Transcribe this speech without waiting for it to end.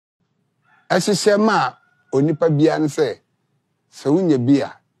Ashishema onipa bia say so unye bia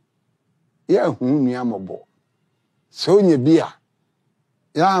ya hu nua mobo so unye bia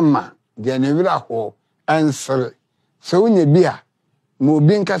ya ma de ne wira ho ansere so unye bia mo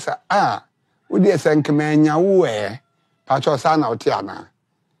bi nkasa wodi esenkema anya wo pacho sa na oti ana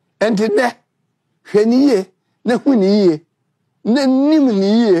enti de hweniye na huniye na nim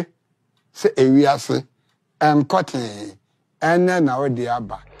niye se ewiase enkoten ene na odi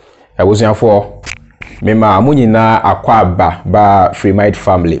aba abusuafo mema amunyina akwaba ba Freemind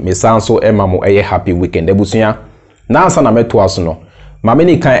family me sanso emamu eye happy weekend abusua na ansa na meto aso no mama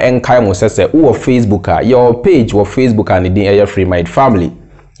ni kan enkai mo sese wo Facebook your page wo Facebook and din eye Freemind family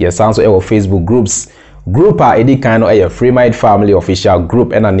yes sanso wo Facebook group edi kan no eye Freemind family official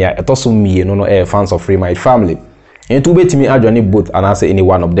group ena ne etoso mienu no eye fans of Freemind family entu betimi adwani both and answer any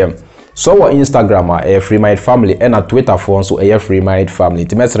one of them. So what Instagram Freemind family and a Twitter phone so Freemind family.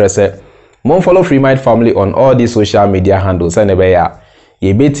 Timesre say mon follow Freemind family on all these social media handles and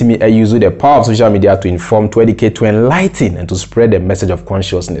ye bet me use the power of social media to inform, to educate, to enlighten and to spread the message of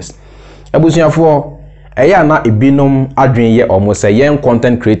consciousness. Abusuafo na ibinum adwen ye almost say young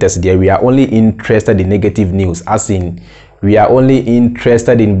content creators there we are only interested in negative news, as in we are only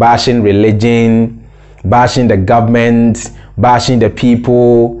interested in bashing religion, bashing the government, bashing the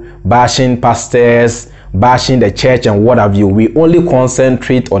people, bashing pastors, bashing the church and what have you. We only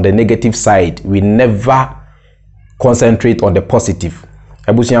concentrate on the negative side. We never concentrate on the positive.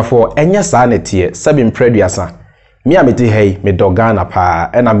 Abusuafo enya sa netie sabin preduasa me amete hey me dogana pa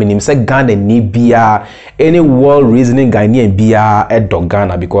ena minim se Ghana ni bia any world reasoning Ghanaian bia e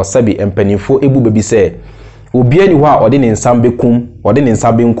dogana because sabi empanifo ebu bebi se obi ani ho a ode ne nsam bekum ode ne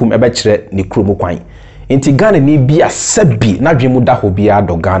nsam benkum ebe kire ne krom kwan inti Ghana ni bia sabi na dwemu da ho bia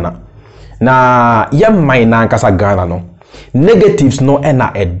dogana na yemman na nkasa Ghana no negatives no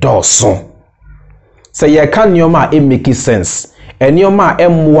ena edoso say ye kan nyoma e make sense enioma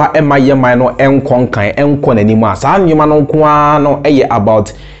emwa ema yemman no enkonkan enkon animu asa nyoma no nko no eye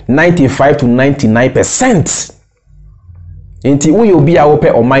about 95 to 99%. Inti uyo bia wo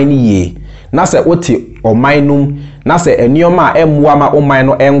pe oman ni ye na se oti oman num na se enioma emwa ma oman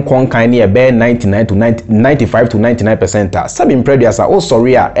no enkonkan ni ebe 99 to 95 to 99%. Sabi imprediasa o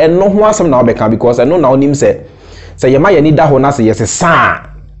sorry a eno ho asem na obeka because eno na onim se yema ye ni da ho na se yese sa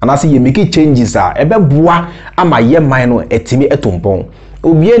anase ye make changes ebe boa ama ye man no etimi etompon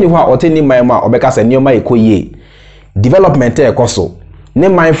obie ni ho a oteni man ma obeka se nioma ekoye development ekoso ne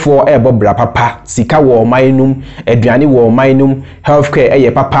man for bra papa sika wo manum aduane wo manum healthcare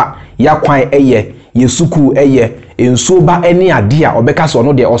eye papa yakwan eye yesuku eye enso ba eni ade a obeka so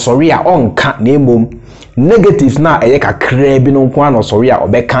no de osori a onka na emom negatives na eye kakra bi no nko an osori a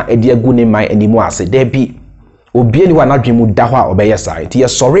obeka ede agu ne man animu ase da bi obie ni wa na dwemu da ho a obeye sai ti ye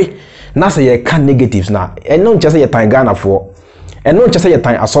sorry na se ye kan negatives na eno nche se ye tan Ghana fo eno nche se ye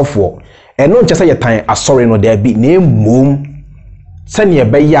tan asofo eno nche se ye tan asori no da bi na emom sani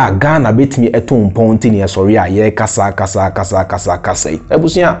ebe ya Ghana betimi eton nti ne sorry a ye kasa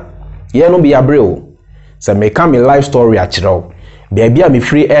ebusia ye no bi abreo se me ka me life story a kirao bia me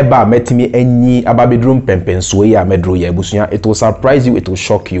free eba metimi anyi ababedrum pempenso ye a medro ye ebusia, it will surprise you, it will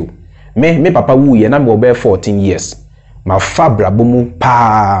shock you. Me papa wu ye na me obe 14 years ma fabra bomu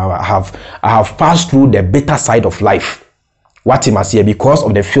pa I have passed through the bitter side of life. What you must hear because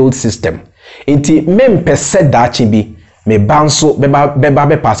of the field system. Inti mem pese dachi bi me banso beba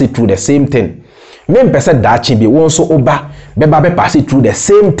be pass it through the same thing. Mem pese dachi bi wonso oba beba be pass it through the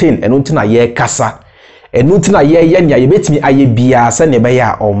same thing and untina ye kasa. And untina ye nya ye betimi aye bia se ne be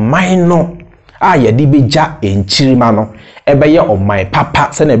ya o man no a ye di beja enchirima no ebe ye o man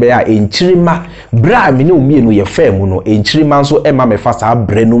papa se ne be ya enchirima bra mi ne omienu ye fa mu no enchirima nso ema me fa sa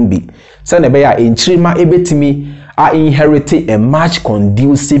brenum bi se ne be ya enchirima ebetimi a inherit a much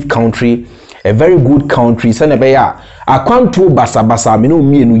conducive country, a very good country. Se ne be ya akwantu basa mi ne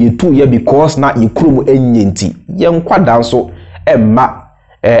omienu ye tu ye because na yekrum enyenti ye nkwada nso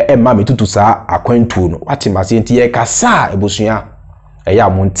emma metutu saa akwantu no watimase enti ye kasa ebusua eya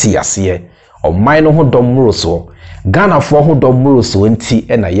monti ase oman no ho domro so Ghana for ho domro so enti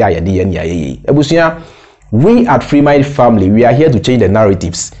na ya yede ye nia ye ebusua. We at Freemind family, we are here to change the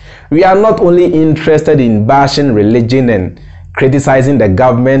narratives. We are not only interested in bashing religion and criticizing the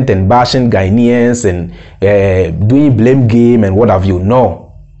government and bashing Ghanaians and doing blame game and what have you.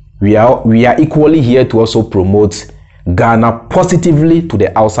 No, we are equally here to also promote Ghana positively to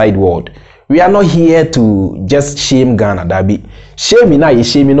the outside world. We are not here to just shame Ghana. Dabi shame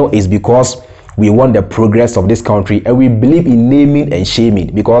is because we want the progress of this country and we believe in naming and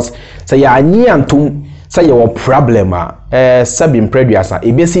shaming. Because say ya anyi antum say your problem sabin preduasa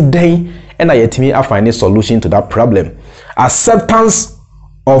ebesi den and I yetimi a find a solution to that problem. Acceptance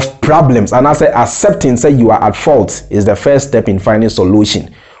of problems, and I say accepting say you are at fault is the first step in finding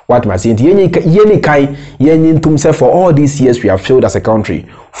solution. What am I saying? For all these years we have failed as a country.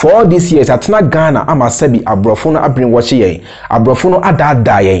 For all these years, at Ghana, I'm a sebi abrofono abrin watching abrofono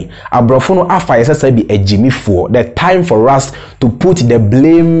adadaye abrofono afa sebi a Jimmy for the time for us to put the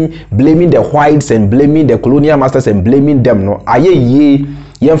blaming the whites and blaming the colonial masters and blaming them. No, aye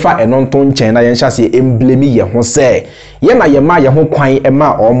yemfa enonton chen na yenhya se emblemi ye ho se ye na ye ma ye ho kwan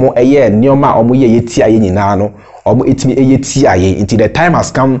ema omo eye nioma omo ye yeti aye nyina no omo etimi eyeti aye until the time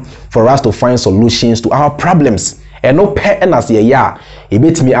has come for us to find solutions to our problems. Eno pe enas ye ya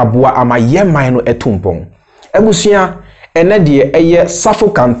ebetimi aboa ama ye man no etumpon ebusua ene de eye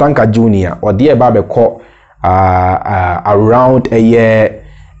Safo Kantanka Jnr or de ba be ko around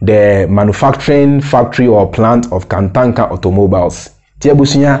the manufacturing factory or plant of Kantanka Automobiles.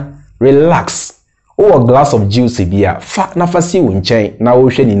 Tiabusunya, relax. O a glass of juice bia fa na fasi wo nchen na wo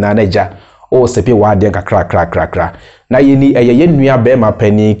hwe ni naneja o sepe wa de kra na yeni eye nua be ma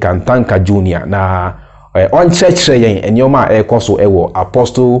pani Kantanka Jnr na on church yen enyoma ekoso ewo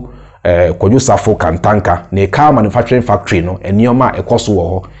Apostle Kwadwo Safo Kantanka ne car manufacturing factory no enyoma ekoso wo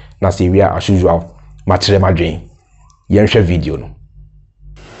ho na se wia as usual matre madwen yen hwe video no.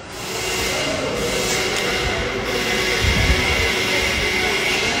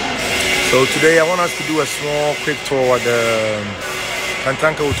 So today I want us to do a small quick tour at the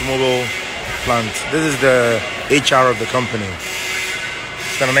Kantanka Automobile plant. This is the HR of the company.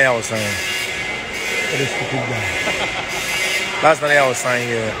 It's the name I was saying. That's the name I was saying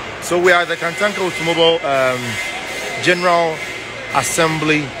here. So we are at the Kantanka Automobile General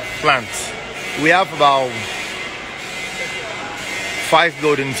Assembly plant. We have about 5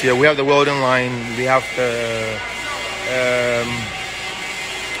 buildings here. We have the welding line. We have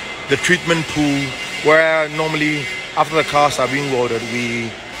the treatment pool, where normally after the cars are being welded,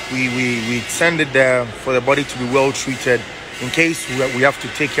 we send it there for the body to be well treated in case we have to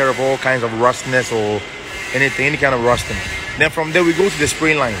take care of all kinds of rustiness or any kind of rusting. Then from there we go to the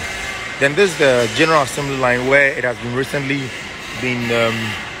spraying line. Then this is the general assembly line, where it has been recently been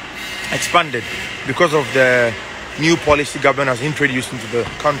expanded because of the new policy government has introduced into the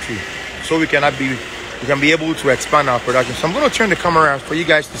country, so we can be able to expand our production. So I'm going to turn the camera around for you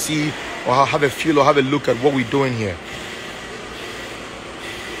guys to see or have a feel or have a look at what we're doing here.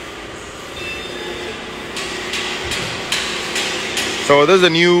 So there's a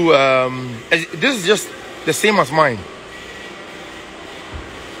new, this is just the same as mine.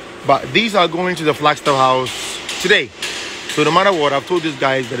 But these are going to the Flagstaff house today. So no matter what, I've told these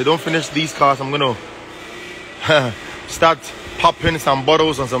guys that they don't finish these cars, I'm going to start popping some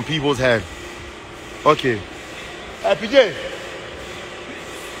bottles on some people's head. Okay. PJ,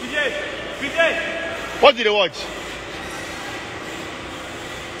 what did you watch?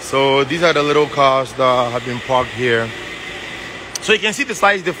 So these are the little cars that have been parked here. So you can see the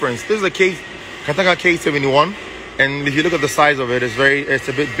size difference. This is the Kantanka K71, and if you look at the size of it, it's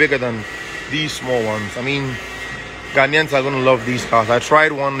a bit bigger than these small ones. I mean, Ghanaians are gonna love these cars. I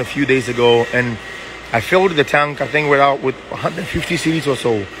tried one a few days ago, and I filled the tank. I think we're out with 150 cedis or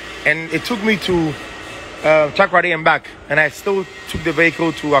so, and it took me to Takoradi and back, and I still took the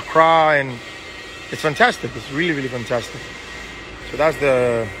vehicle to Accra, and it's fantastic. It's really, really fantastic. So that's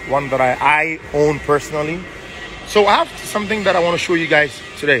the one that I own personally. So I have something that I want to show you guys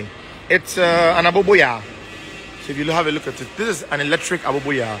today. It's an aboboya. So if you have a look at it, this is an electric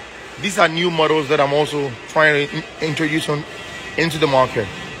aboboya. These are new models that I'm also trying to introduce into the market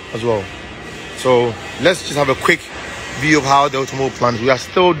as well. So let's just have a quick view of how the automobile plant. We are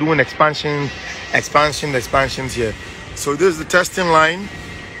still doing expansions here. So this is the testing line.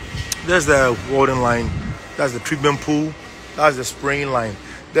 There's the welding line. That's the treatment pool. That's the spraying line.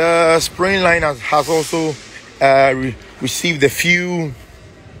 The spraying line has also received a few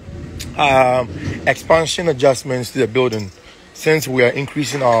expansion adjustments to the building since we are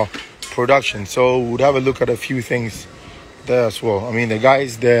increasing our production. So we'll have a look at a few things there as well. I mean, the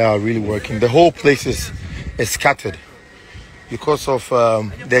guys there are really working. The whole place is scattered because of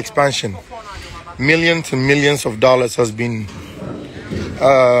the expansion. Millions and millions of dollars has been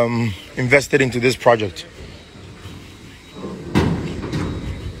invested into this project.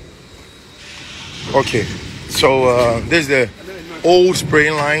 Okay, so there's the old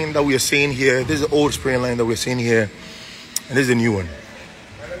spraying line that we are seeing here. This is the old spraying line that we're seeing here, and this is the new one.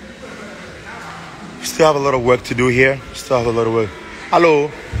 Still have a lot of work to do here. Still have a lot of work.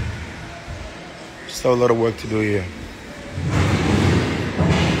 Hello. Still a lot of work to do here.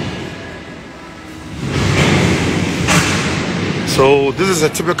 So this is a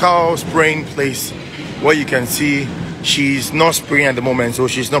typical spraying place where you can see she's not spraying at the moment, so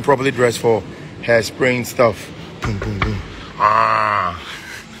she's not properly dressed for her spraying stuff. Boom, boom, boom.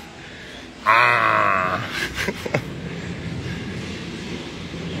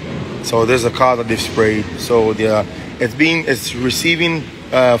 So there's a car that they've sprayed. So it's receiving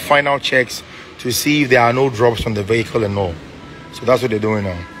final checks to see if there are no drops from the vehicle and all. So that's what they're doing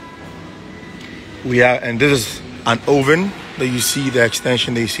now. And this is an oven that you see, the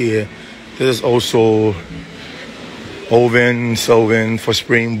extension they see here. This is also oven for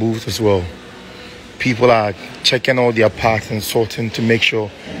spraying booth as well. People are checking all their parts and sorting to make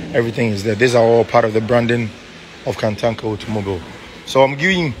sure everything is there. These are all part of the branding of Kantanka Automobile. So I'm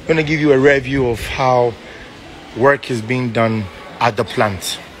going to give you a review of how work is being done at the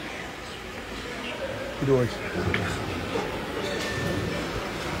plant.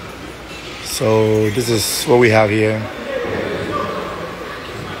 So this is what we have here.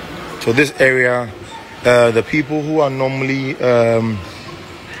 So this area, the people who are normally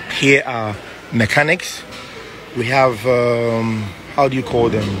here are mechanics. We have how do you call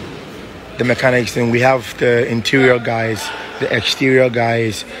them, the mechanics, and we have the interior guys, the exterior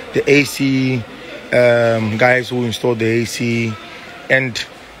guys, the AC guys who install the AC, and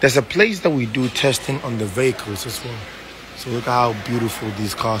there's a place that we do testing on the vehicles as well. So look at how beautiful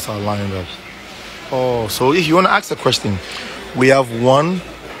these cars are lined up. Oh, so if you want to ask a question, we have 1,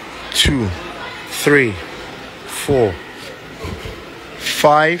 2, 3, 4,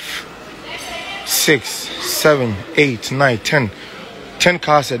 5, 6, 7, 8, 9, 10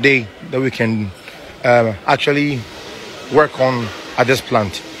 cars a day that we can actually work on at this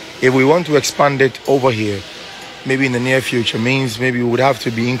plant. If we want to expand it over here, maybe in the near future, means maybe we would have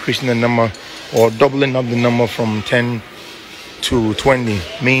to be increasing the number or doubling up the number from 10 to 20.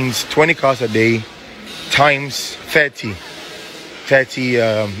 Means 20 cars a day times 30. That's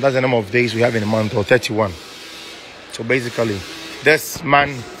the number of days we have in a month, or 31. So basically, this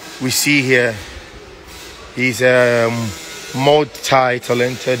man we see here, he's a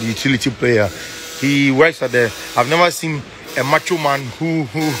multi-talented utility player. He works at I've never seen a macho man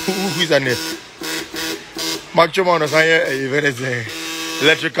who's an macho man or an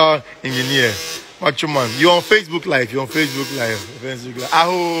electrical engineer. Macho man. You're on Facebook Live.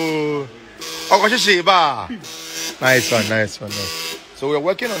 Nice one. So we're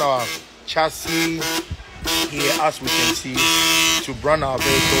working on our chassis here, as we can see, to brand our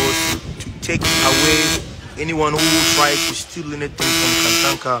vehicles, to take away anyone who tries to steal anything from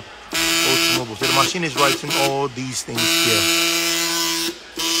Kantanka Automobile. So the machine is writing all these things here.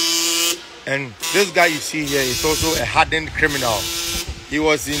 And this guy you see here is also a hardened criminal. He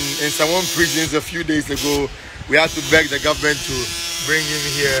was in someone prisons a few days ago. We had to beg the government to bring him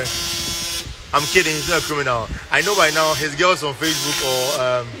here. I'm kidding, he's not a criminal. I know by now his girls on Facebook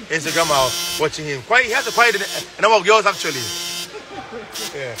or Instagram are watching him. He has quite a number of girls actually.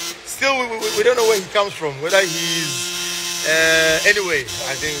 Yeah. Still, we don't know where he comes from. Whether he's anyway,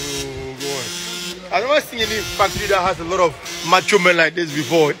 I think we'll go on. I've never seen any factory that has a lot of macho men like this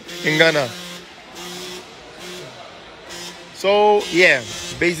before in Ghana. So yeah,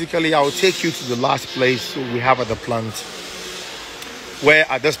 basically I'll take you to the last place we have at the plant. Where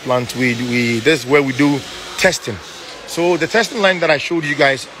at this plant this is where we do testing. So the testing line that I showed you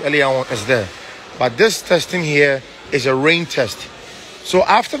guys earlier on is there, but this testing here is a rain test. So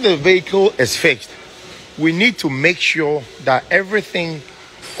after the vehicle is fixed, we need to make sure that everything,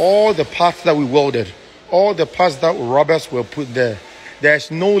 all the parts that we welded, all the parts that rubbers were put there,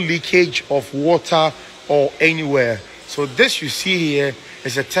 there's no leakage of water or anywhere. So this you see here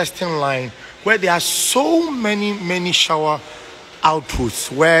is a testing line where there are so many shower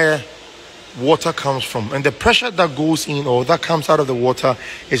outputs where water comes from, and the pressure that goes in or that comes out of the water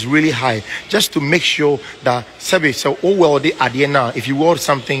is really high, just to make sure that if you weld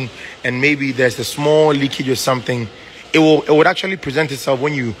something and maybe there's a small leakage or something, it would actually present itself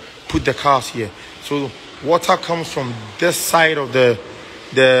when you put the cars here. So water comes from this side of the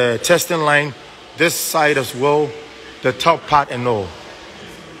testing line, this side as well, the top part and all.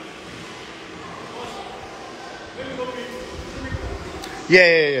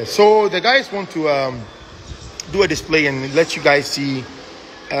 Yeah. So the guys want to do a display and let you guys see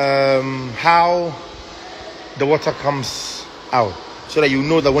how the water comes out, so that you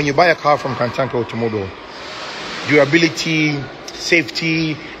know that when you buy a car from Kantanka Automobile, durability,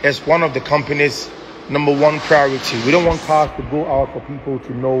 safety is one of the company's #1 priority. We don't want cars to go out for people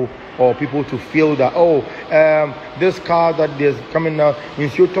to know or people to feel that, this car that is coming out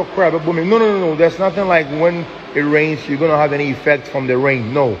means you talk crap about me. No. There's nothing like when it rains, you're going to have any effect from the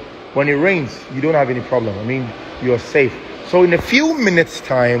rain. No. When it rains, you don't have any problem. I mean, you're safe. So in a few minutes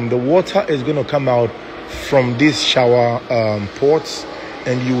time, the water is going to come out from these shower ports,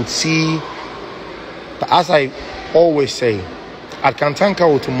 and you would see, as I always say, at Kantanka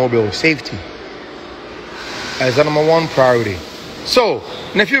Automobile, safety is the #1 priority. So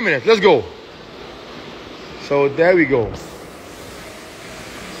in a few minutes, let's go. So there we go.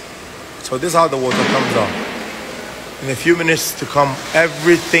 So this is how the water comes out. In a few minutes to come,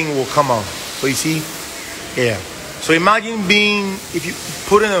 everything will come out. So you see, yeah. So imagine if you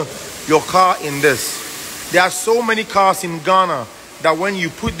put in your car in this. There are so many cars in Ghana that when you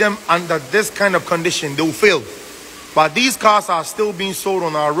put them under this kind of condition, they will fail. But these cars are still being sold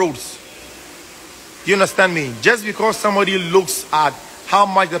on our roads. You understand me? Just because somebody looks at how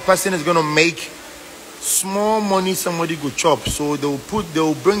much the person is going to make, small money somebody could chop. So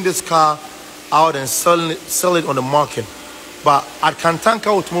they'll bring this car out and sell it on the market. But at Kantanka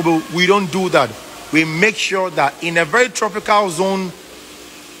Automobile, we don't do that. We make sure that in a very tropical zone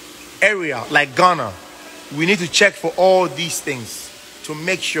area like Ghana, we need to check for all these things to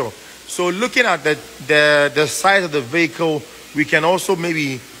make sure. So looking at the size of the vehicle, we can also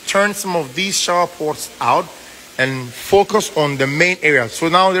maybe turn some of these shower ports out and focus on the main area. So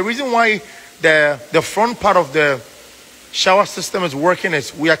now the reason why the front part of the shower system is working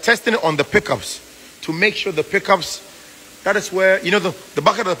is we are testing it on the pickups to make sure the pickups, that is where, you know, the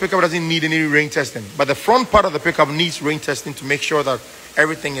back of the pickup doesn't need any rain testing, but the front part of the pickup needs rain testing to make sure that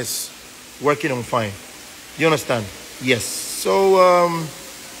everything is working on fine. You understand? Yes. So,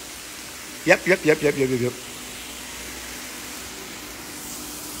 yep.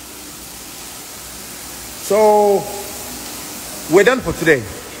 So, we're done for today.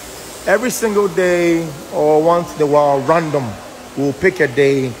 Every single day or once in a while, random, we'll pick a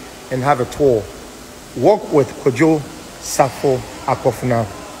day and have a tour. Walk with Kwadwo Safo Kantanka.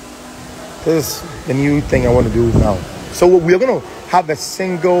 This is the new thing I want to do now. So we're going to have a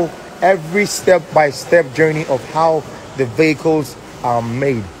single, every step-by-step journey of how the vehicles are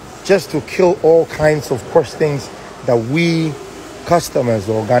made, just to kill all kinds of questions that we customers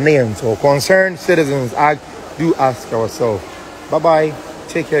or Ghanaians or concerned citizens do ask ourselves. Bye-bye.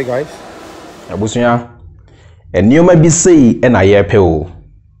 Take care, guys. Abusunya, enioma bi sei e na yepe o.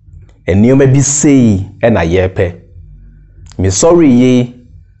 Enioma bi sei e na yepe. Me sorry ye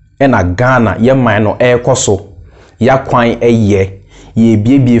e na Ghana ye man no ekoso. Ya kwan eye, ye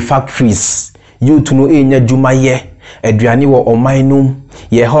biebie factories, youth no enya dwuma ye, aduane wo oman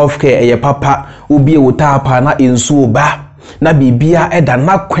ye healthcare ye papa, obie wotapa na ensuo ba. Na bibia eda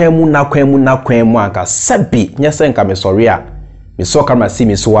na kwan mu aka sabi nyese nka me sorry a. Me so kama see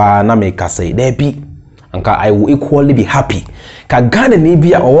me so na me ka say there be anka I will equally be happy ka Ghana ni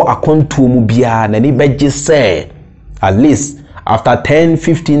bia owo akonto mu bia na ni beje say at least after 10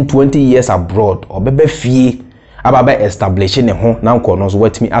 15 20 years abroad obebe fie ababa establishing ne ho na nko no so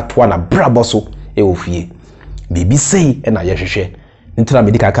watimi atoa na brabo so e ofie bibi say e na yehwehwe ntina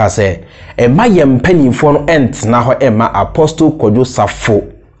me dika ka say e ma ye mpanimfo no ent na ho e ma Apostle Kwadwo Safo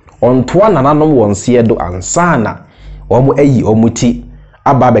ontoa nananom wonse do ansana omu eyi omuti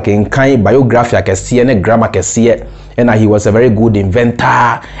aba bekenkan biography akese ne grammar akese, and he was a very good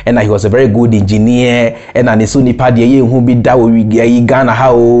inventor, and he was a very good engineer, and ne so nipa de ye hu bi da wi Ghana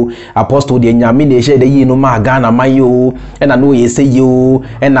ha o Apostle de nyame ne hye de yi no ma Ghana mayo, and no ye say yo,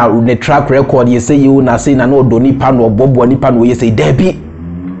 and ne track record ye say yo na say na no do nipa no bobo nipa no ye say debi.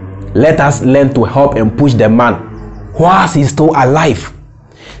 Let us learn to help and push the man whilst he's still alive.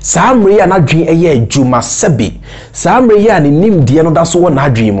 Samre ya na dwen eye adwuma sebi, samre ya ne nimdie no da so na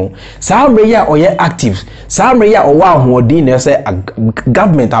dwen mu, samre ya oye active, samre ya owa ahoodi na say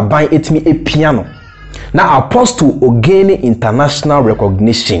government aban etimi epia no na Apostle ogeni international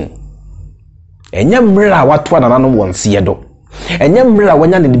recognition. Enye mra watwa na nanom wonse do, enye mra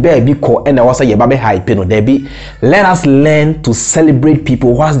wanya ne ba bi ko ena wasa ye ba be hype no there be. Let us learn to celebrate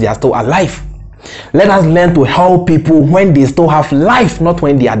people whilst they are still alive. Let us learn to help people when they still have life, not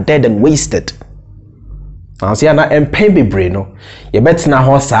when they are dead and wasted. Ansia na empembe brain ye betina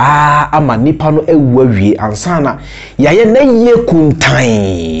ho saa ama nipa no ewuawie ansana yaye na ye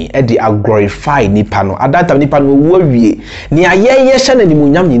kuntan e de glorify nipa no adata nipa no ewuawie ni aye ye hye na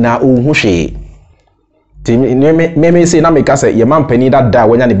nimunyam nyina ohun hwe ti me say na me ka say ye mampani da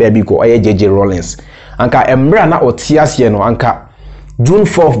wonya ne baby ko oye JJ Rollins anka emra na otiasie no anka June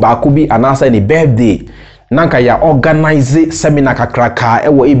 4th bakubi anasa ni birthday nanka ya organize seminar kakraka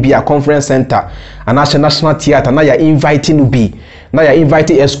ewo ebia conference center anasa national theater na ya inviting no be na ya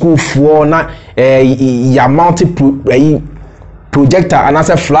invite a school for na ya multiple projector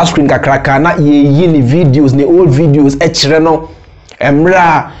anasa flash screen kakraka na ye ni videos ni old videos e kire no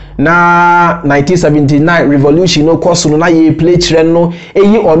emra na 1979 revolution no course no na ye play chire no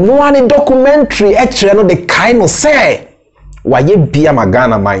eyi ono ani documentary e chire no the kind of say why ye bia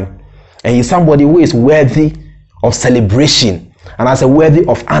magana man, and he's somebody who is worthy of celebration and as a worthy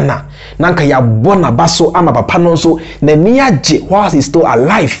of honor. Nanka ya bona baso ama papa no so na niaje whilst he's still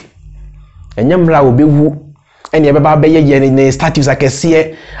alive. Enyamra obewu and ye baba beye ye statues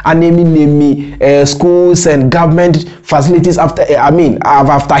akese anemi schools and government facilities after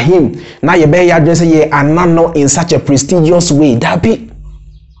after him. Now ye be ya say ye anano in such a prestigious way. That be.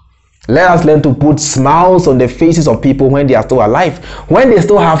 Let us learn to put smiles on the faces of people when they are still alive, when they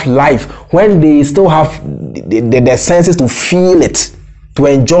still have life, when they still have the senses to feel it, to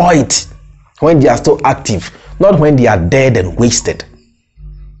enjoy it, when they are still active, not when they are dead and wasted.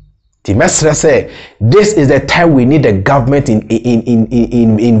 The message say this is the time we need the government in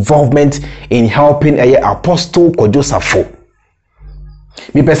involvement in helping Apostle Kwadwo Safo.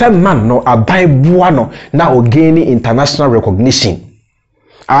 Me person man no abai buano na ogeni international recognition.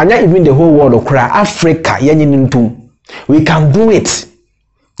 Anya even the whole world okra Africa yenye nintum. We can do it.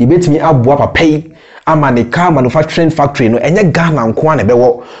 You bet me abua papai ama ne car manufacturing factory no enye Ghana nko na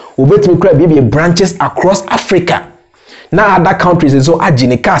bewo. We bet me kra be branches across Africa. Now other countries so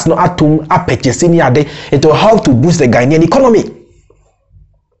agine cars no atum apurchase ni ade, it will help to boost the Ghanaian economy.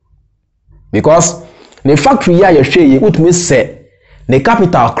 Because the factory ya ye hwe ye utumi se the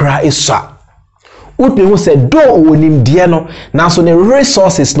capital kra isa. Utmi who said do onim die no na so the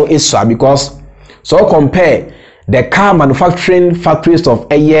resources no iswa, because so compare the car manufacturing factories of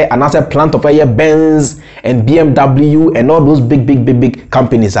Aye and as a plant of Aye Benz and BMW and all those big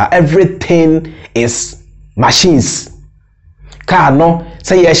companies are everything is machines. Car no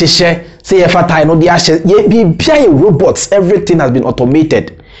say ye share say ye fatai no dia ye be robots, everything has been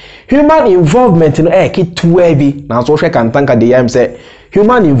automated. Human involvement in ki tuebi na so hwe Kantanka de yam say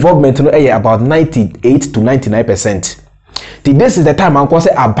human involvement no about 98 to 99%. This is the time I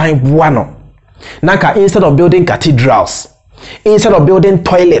say aban buano. Nanka instead of building cathedrals, instead of building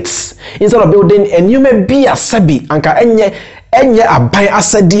toilets, instead of building and you may be a sabi anka enye aban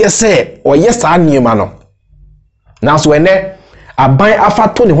asadi say or yes anima no. Now so when aban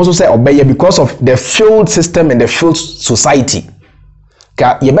afato ne ho so say obeye because of the field system and the field society.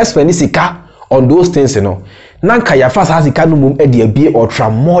 Ka ye best friend sika on those things, you know. Nanka ya fast has ikanu mum edi ebie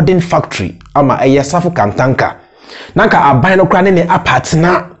ultra modern factory ama eye Safo Kantanka. Nanka aban no kra ne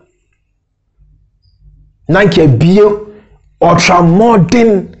apartna. Nanka ebie ultra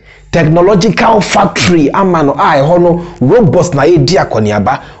modern technological factory ama no ai hono robots na edi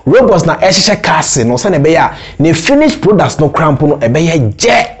akoniaba, robots na ehhehhe cars no se ne be ya ne finished products no cramp no ebe ye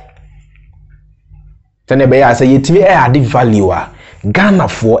je. Se ne be ya se yetimi add value a Ghana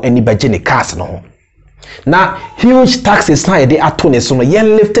for any budget cars no. Now huge taxes na they atone so no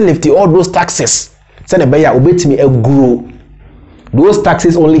yen lift all those taxes. Say na be ya obetimi grow. Those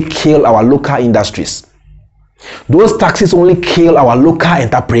taxes only kill our local industries. Those taxes only kill our local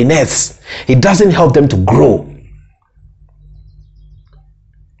entrepreneurs. It doesn't help them to grow.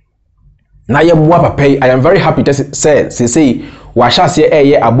 Now ye mwa pay. I am very happy to say washa se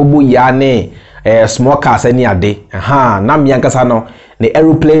eye abubu ya ne small cars any ade. Na mi yankasa no the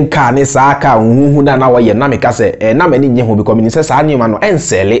aeroplane car ne sa car huhu na wa ye na me ka say na mani nye ho because me say sa anima no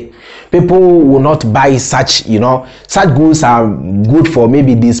ensele. People will not buy such, you know, such goods are good for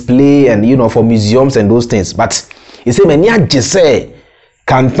maybe display and, you know, for museums and those things. But you say many just say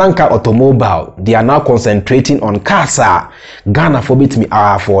Kantanka automobile, they are now concentrating on cars. Ghana for bit me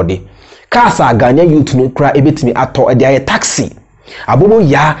afford it. Cars are Ghanaian youth no cry a bit me ato a taxi. Abobo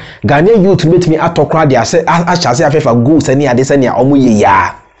ya Ghanaian youth bit me ato cry they say for goods any ade any omu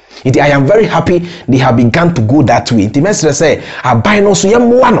ya. I am very happy they have begun to go that way. The message say I buy no so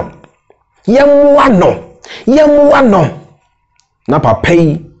yam wano na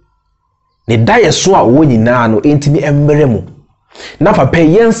papai ne daye so a wo nyina no entimi emmeremu na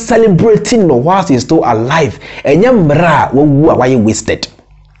papai yen celebrating no whilst he is still alive enye mra wawu a waye wasted.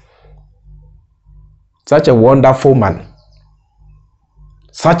 Such a wonderful man,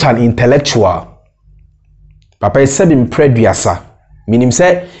 such an intellectual. Papai said in preduasa minim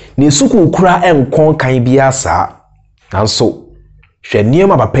say ne suku kura enkon kan biasa nanso hwe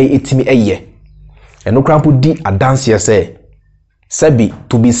niema papai etimi eye eno krampo di adanse say sabi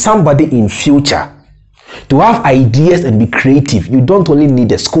to be somebody in future, to have ideas and be creative, you don't only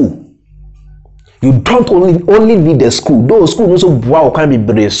need a school. You don't only need a school. Those schools also boa can be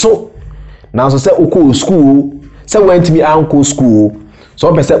brave. So now so say oko school say went me uncle school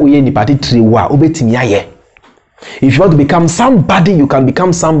so person we ni party tree wa obetimi aye. If you want to become somebody, you can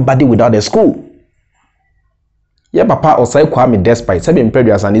become somebody without a school. Ye papa Osai Kwame despite seven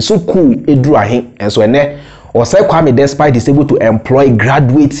previous and is so cool edru ahe and so ene Osai Kwame despite is able to employ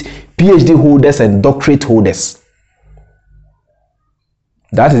graduate PhD holders and doctorate holders.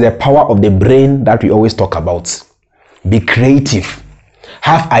 That is the power of the brain that we always talk about. Be creative,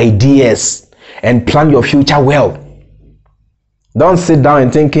 have ideas, and plan your future well. Don't sit down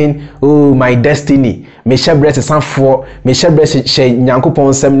and thinking, oh, my destiny. Me shebress is for me shebress she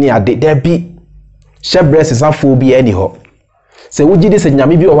nyankopon sem ni ade. There be shebress is for be anyhow. Se wuji dis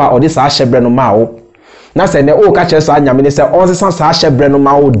nyame bi o wa odi sa shebre no ma wo. Na se ne o ka kire sa nyame ni se on se sa shebre no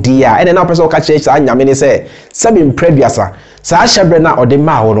ma wo dia. Ene na person o ka kire sa nyame ni se be mpreduasa. Sa shebre na odi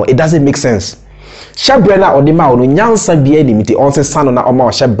ma wo no, it doesn't make sense. Shebre na odi ma wo no nyansa bi enimiti on se sa no na o ma o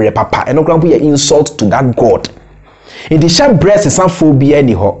shebre papa. Eno kran bu insult to that God. In the shebre is for be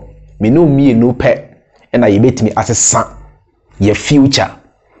anyhow. Me no me no pe. And I bet me as a son, your future.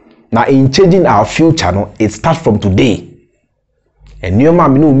 Now, in changing our future, no, it starts from today. And new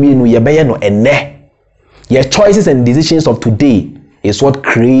man, no, me, no, no, and ne. Your choices and decisions of today is what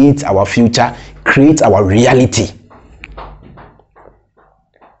creates our future, creates our reality.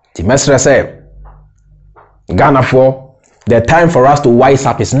 The master said, Ghana for the time for us to wise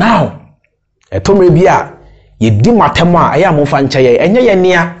up is now. A tomribia, ye dimatema, I am of fanchaye, and ye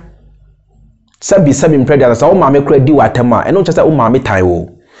near. Sabi impredia sa o maame kura di watema eno nche se o maame tan wo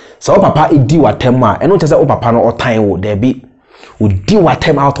sa o papa di watema eno nche se o papa no o tan wo there be o di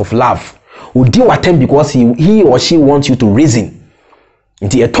watema out of love o di watem because he or she wants you to reason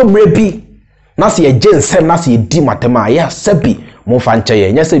nti etomre bi na se ye jensem na se ye di matema ya sabi mo fa nche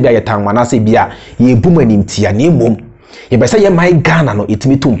ye nya se bia ye tan ma na se bia ye bumanim tia na emom ye be se ye mai Ghana no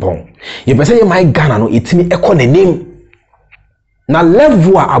etimi tumpon ye be se ye mai Ghana no etimi ekonenim. Na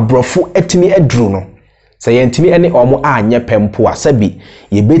level a abrofo etimi edru no se yentimi ene omo anye pempo a sabi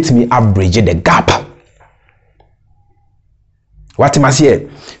ye betimi average the gap. What must ye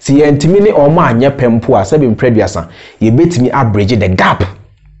si yentimi ne omo anye pempo a sabi mpreduasa ye betimi average the gap.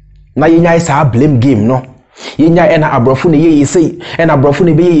 Na yenya isa blame game no yenya ena abrofo ne ye sei ena abrofo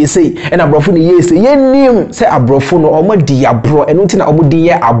ne be ye sei ena abrofo ne ye sei yenim se abrofo no omo di abro eno nti na omo di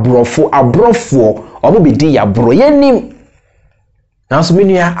ye abrofo omo be di abro yenim. Now, so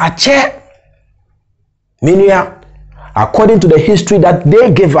according to the history that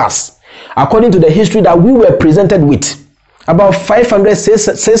they gave us, according to the history that we were presented with, about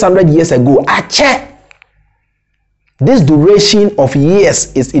 600 years ago, this duration of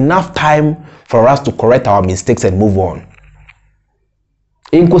years is enough time for us to correct our mistakes and move on.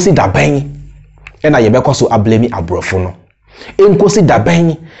 Inkosi dabeng, ena yebeko so ablemi abrofo no. Inkosi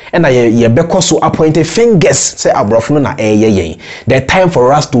dabeng and ye beko so appointed fingers say abrofo na the time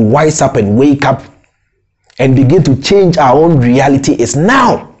for us to wise up and wake up and begin to change our own reality is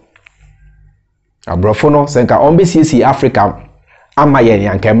now. Abrofo no senka ombe CC Africa ama yen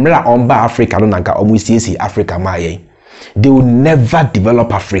yanka mra omba Africa no nanka omu CC Africa ma yen. They will never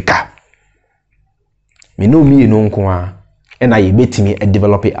develop Africa. Me no nko a and I bet me a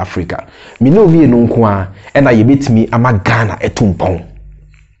develop Africa. Me no me no nko a and I bet me ama Ghana etumpon.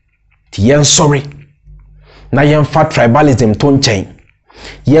 Yen sorry. Na yen fa tribalism to nchen.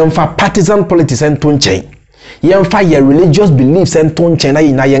 Yen fa partisan politics and to nchen. Yen fa your religious beliefs and to nchen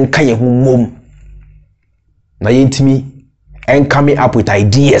na yen kan ye hu mom. Na yen timi and coming up with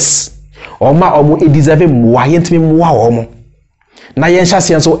ideas. Oma omo e deserve mwa yen timi mwa omo. Na yen sha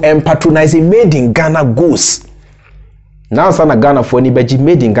so patronizing made in Ghana goes. Now, sana Ghana for anybody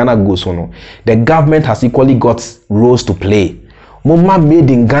made in Ghana goes no. The government has equally got roles to play. Moma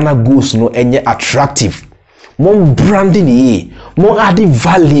made in Ghana goes no enye attractive. Mom branding ye, mom adding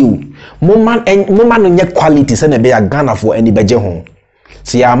value. Moma no nye quality se ne be a Ghana for anybody home.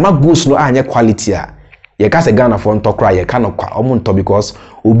 Si ya ma goes no anye quality a. Ye ka se Ghana for ntokra ye kana kwa omunto because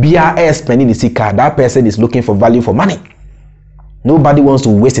obia spending the sika that person is looking for value for money. Nobody wants to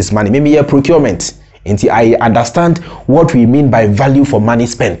waste his money. Maybe a procurement. Until I understand what we mean by value for money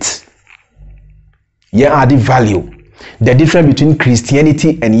spent. Yeah, added value. The difference between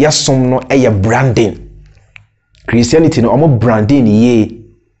Christianity and yes, some no branding. Christianity no almost branding ye.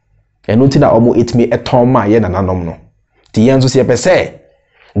 And nothing that almost it me a toma ye na no. The yanzo se pese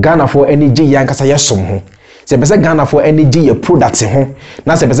Ghana for energy yankasa yes some ho. Se pese Ghana for energy ye products ho.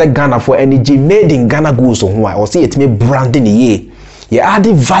 Na se pese Ghana for energy made in Ghana goes ho. Or see it me branding ye. Ye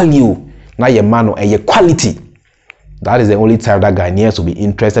added value. Now your man and your quality. That is the only time that Ghanaians will be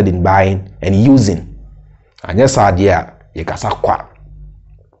interested in buying and using. And yes, idea you can say kwa.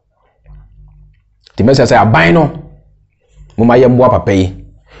 The message say I buy no. Mama ye mwa papai.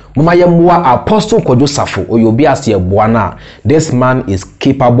 Mama yemwa Apostle Kwadwo Safo oyobi ase eboana. This man is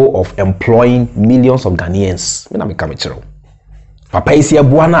capable of employing millions of Ghanaians. Me na me ka me chiro. Papa isi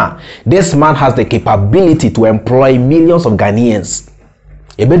eboana. This man has the capability to employ millions of Ghanaians.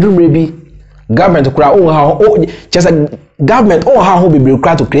 A bedroom maybe government government how be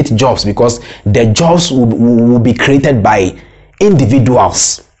required to create jobs because the jobs will be created by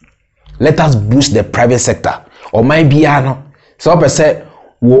individuals. Let us boost the private sector. Or maybe so I say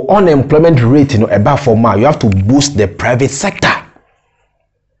unemployment rate above for more. You have to boost the private sector.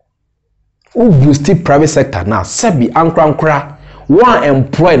 Who boost the private sector now? Sebi ankra one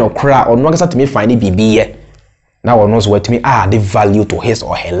employee no kra or no to me find it now one knows what me add the value to his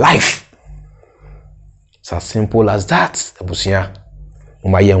or her life. It's as simple as that. Ebusia,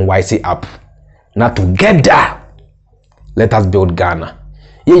 umayen YC up. Now together, let us build Ghana.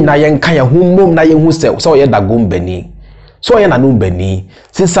 Ye na yen kaya humum na yen hu se so ye dagum beni. So ye na num beni.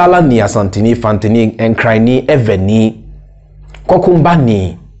 Sisala ni asantini fantini enkrani eveni. Kokumba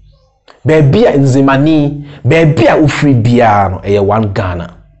ni. Bebia nzimani, bebia ufri bia no eye one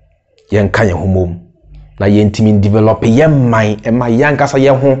Ghana. Yen kaya humum. Na yen timin develop yen mind ema yen kasa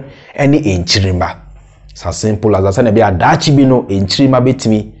yen ho eni enchirimba. It's as simple as I said, be a dachi bino in chima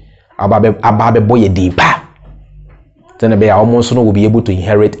betimi ababe boye deeper. Then be almost no will be able to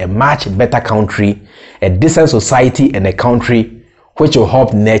inherit a much better country, a decent society, and a country which will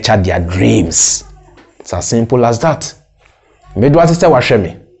help nurture their dreams. It's as simple as that. Me do say washe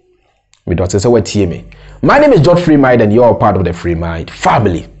me. Me do say what me. My name is Freemind and you're part of the Freemind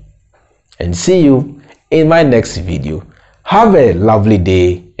family. And see you in my next video. Have a lovely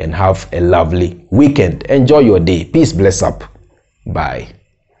day and have a lovely weekend. Enjoy your day. Peace, bless up. Bye.